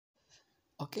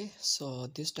Okay, so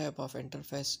this type of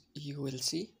interface you will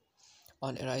see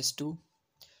on Arise 2.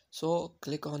 So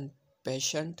click on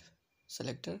patient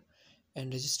selector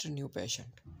and register new patient.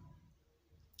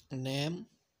 Name,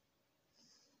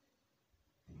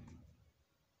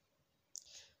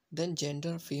 then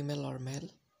gender, female or male,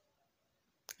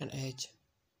 and age.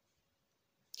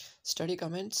 Study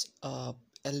comments,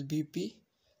 LBP,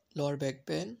 lower back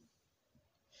pain,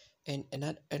 and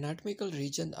anatomical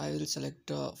region I will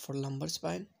select for lumbar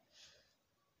spine.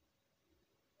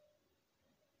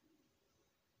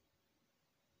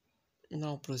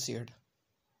 Now proceed.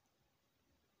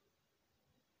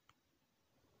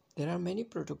 There are many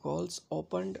protocols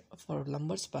opened for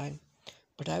lumbar spine,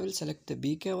 but I will select the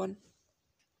BK one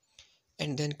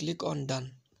and then click on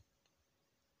done.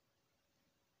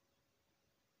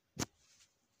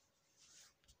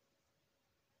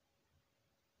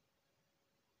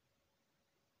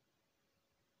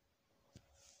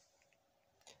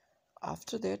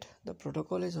 After that, the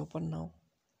protocol is open now,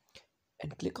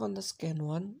 and click on the scan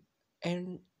one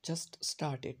and just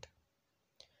start it.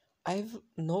 I have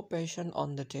no patient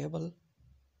on the table,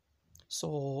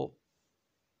 so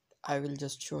I will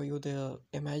just show you the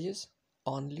images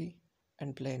only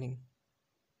and planning.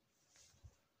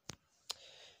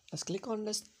 Just click on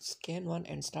the scan one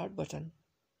and start button.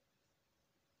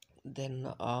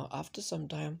 Then after some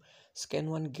time, scan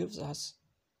one gives us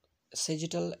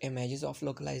sagittal images of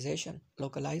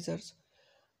localizers.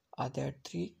 Are there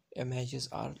 3 images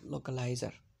are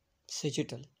localizer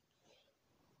sagittal.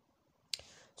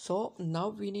 So now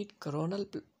we need coronal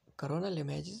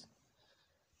images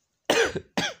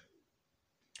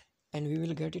and we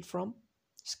will get it from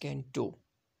scan 2.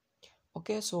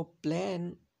 Okay, so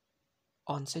plan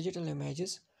on sagittal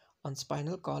images on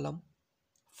spinal column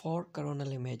for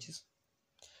coronal images.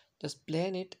 Just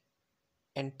plan it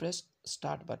and press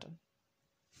start button.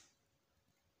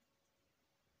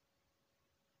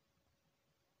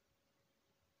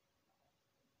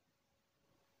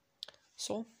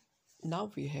 So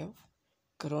now we have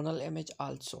coronal image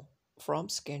also from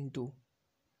scan 2.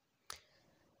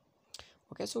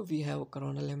 Okay, so we have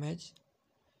coronal image.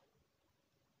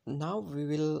 Now we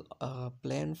will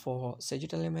plan for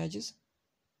sagittal images.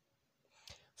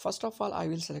 First of all, I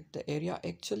will select the area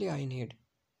actually I need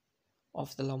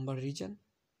of the lumbar region.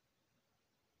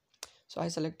 So I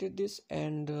selected this,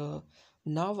 and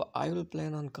now I will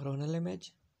plan on coronal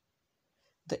image.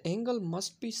 The angle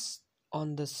must be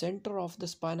on the center of the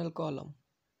spinal column.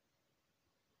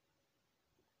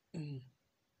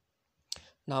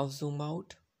 Now zoom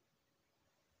out.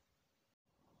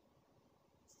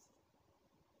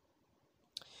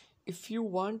 If you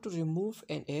want to remove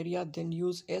an area, then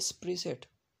use S preset.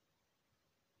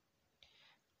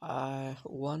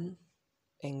 One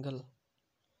angle.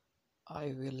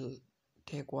 I will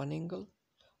take one angle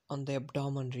on the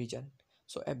abdomen region.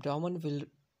 So abdomen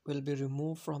will be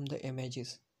removed from the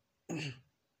images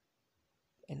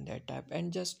in that type,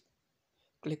 and just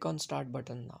click on start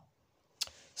button now.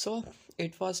 So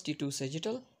it was T2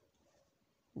 sagittal.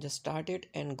 Just start it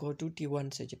and go to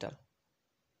T1 sagittal.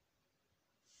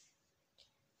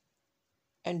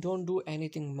 And don't do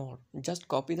anything more. Just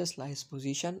copy the slice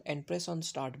position and press on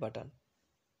start button.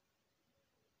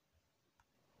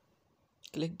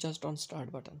 Click just on start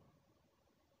button.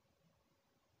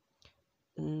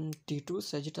 T2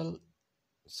 sagittal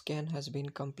scan has been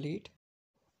complete.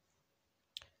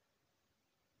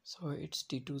 So it's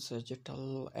T2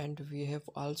 sagittal, and we have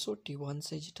also T1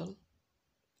 sagittal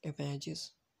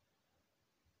images.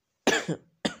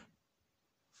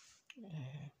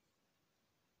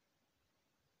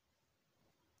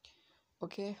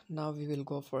 Okay, now we will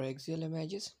go for axial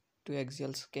images to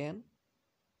axial scan,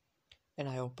 and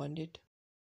I opened it.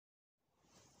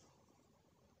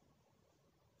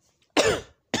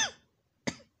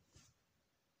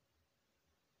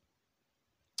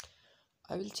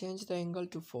 I will change the angle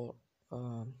to 4.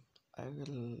 I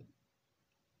will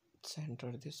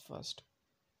center this first.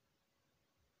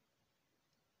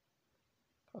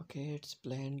 Okay, it's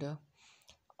planned.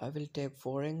 I will take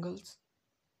 4 angles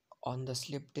on the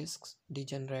slip discs,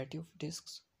 degenerative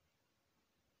discs.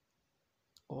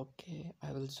 Okay,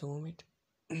 I will zoom it.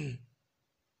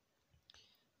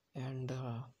 And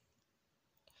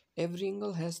every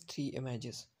angle has 3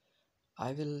 images.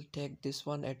 I will take this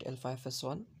one at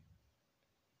L5S1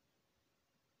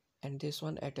 and this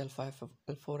one at L5,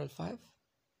 L4, L5.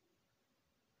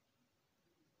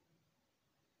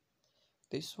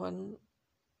 This one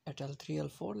at L3,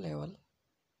 L4 level.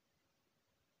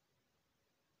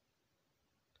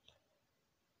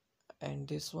 And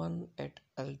this one at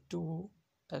L2,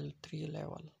 L3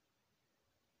 level.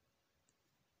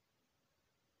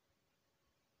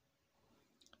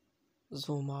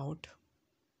 Zoom out.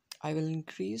 I will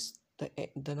increase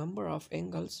the number of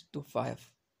angles to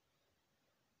 5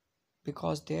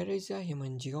 because there is a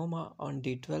hemangioma on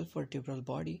D12 vertebral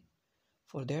body.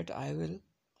 For that I will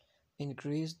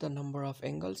increase the number of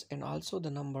angles and also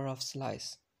the number of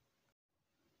slice.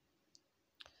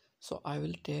 So I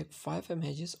will take 5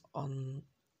 images on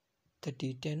the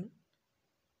D10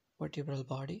 vertebral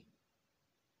body.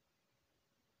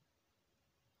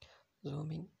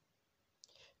 Zooming.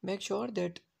 Make sure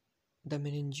that the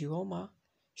meningioma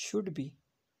should be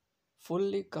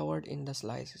fully covered in the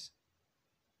slices.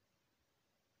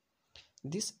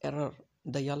 This error,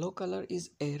 the yellow color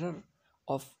is error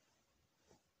of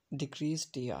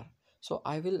decreased TR. So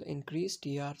I will increase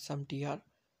TR, some TR,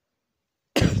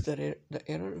 the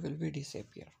error will be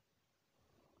disappear.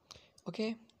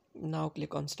 Okay, now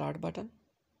click on start button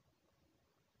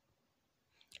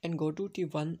and go to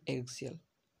T1 axial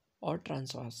or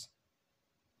transverse.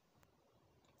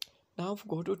 Now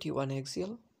go to T1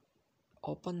 axial,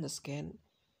 open the scan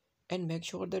and make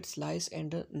sure that slice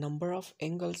and the number of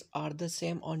angles are the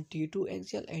same on T2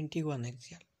 axial and T1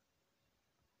 axial.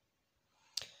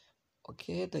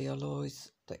 Okay, the yellow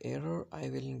is the error. I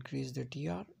will increase the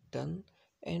TR, done,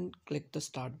 and click the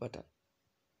start button.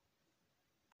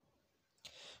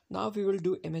 Now we will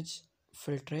do image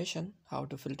filtration. How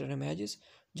to filter images?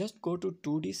 Just go to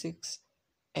 2D6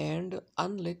 and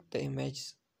unlink the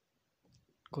image.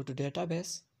 Go to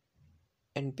database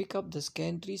and pick up the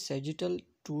scan tree Sagittal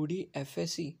 2D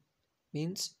FSE,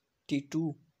 means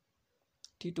T2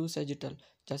 Sagittal.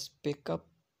 Just pick up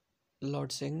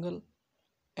load single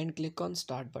and click on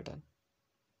start button.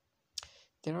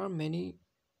 There are many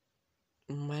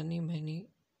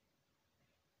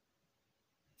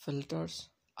filters.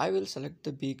 I will select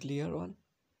the Be Clear one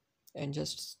and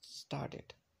just start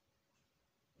it.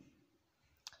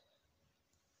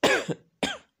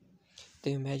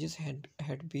 The images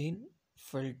had been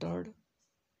filtered.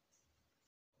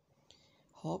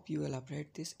 Hope you will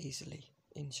operate this easily,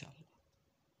 inshallah.